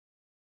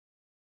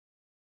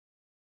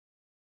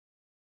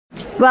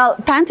Well,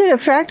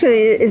 penta-refractory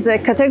is a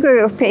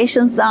category of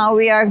patients now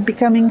we are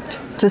becoming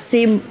to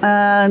see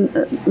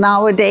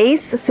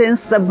nowadays,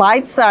 since the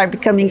BiTEs are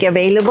becoming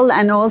available,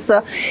 and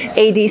also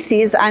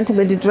ADCs,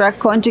 antibody-drug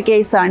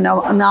conjugates, are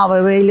now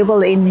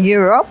available in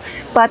Europe.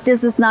 But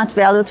this is not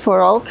valid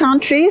for all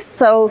countries.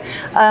 So,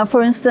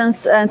 for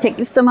instance,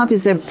 teclistamab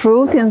is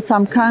approved in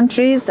some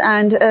countries,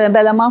 and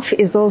belamaf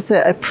is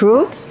also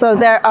approved. So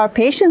there are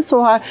patients who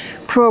are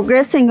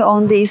progressing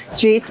on these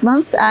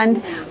treatments,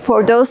 and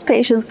for those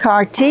patients,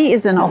 CAR-T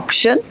is an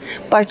option,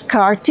 but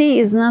CAR-T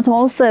is not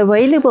also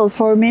available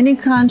for many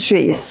countries.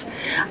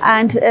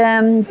 And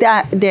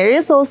there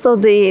is also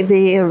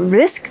the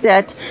risk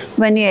that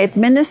when you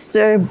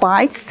administer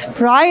BiTEs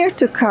prior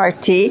to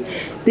CAR-T,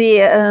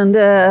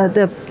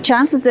 the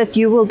chances that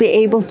you will be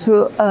able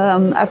to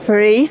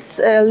apherese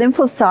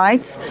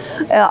lymphocytes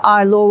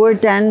are lower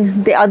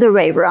than the other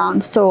way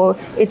around. So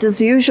it is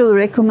usually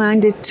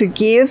recommended to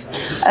give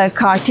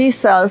CAR-T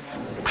cells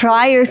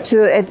prior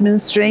to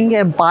administering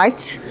a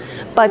BiTE.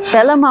 But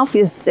belamaf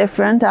is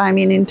different. I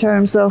mean, in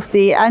terms of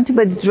the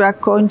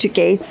antibody-drug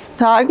conjugates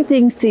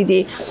targeting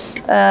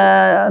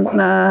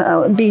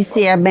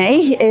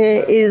BCMA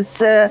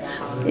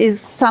is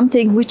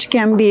something which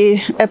can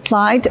be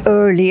applied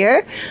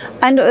earlier.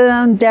 And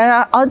there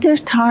are other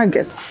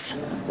targets,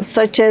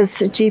 such as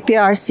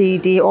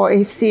GPRCD or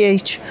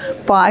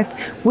FCH5,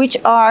 which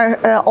are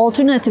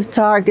alternative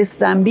targets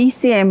than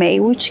BCMA,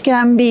 which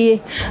can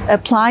be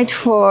applied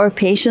for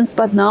patients,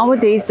 but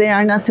nowadays they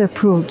are not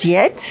approved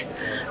yet.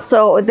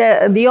 So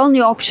the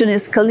only option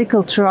is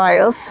clinical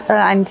trials,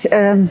 and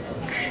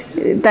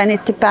then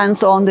it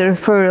depends on the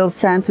referral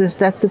centers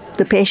that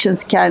the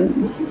patients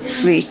can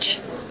reach.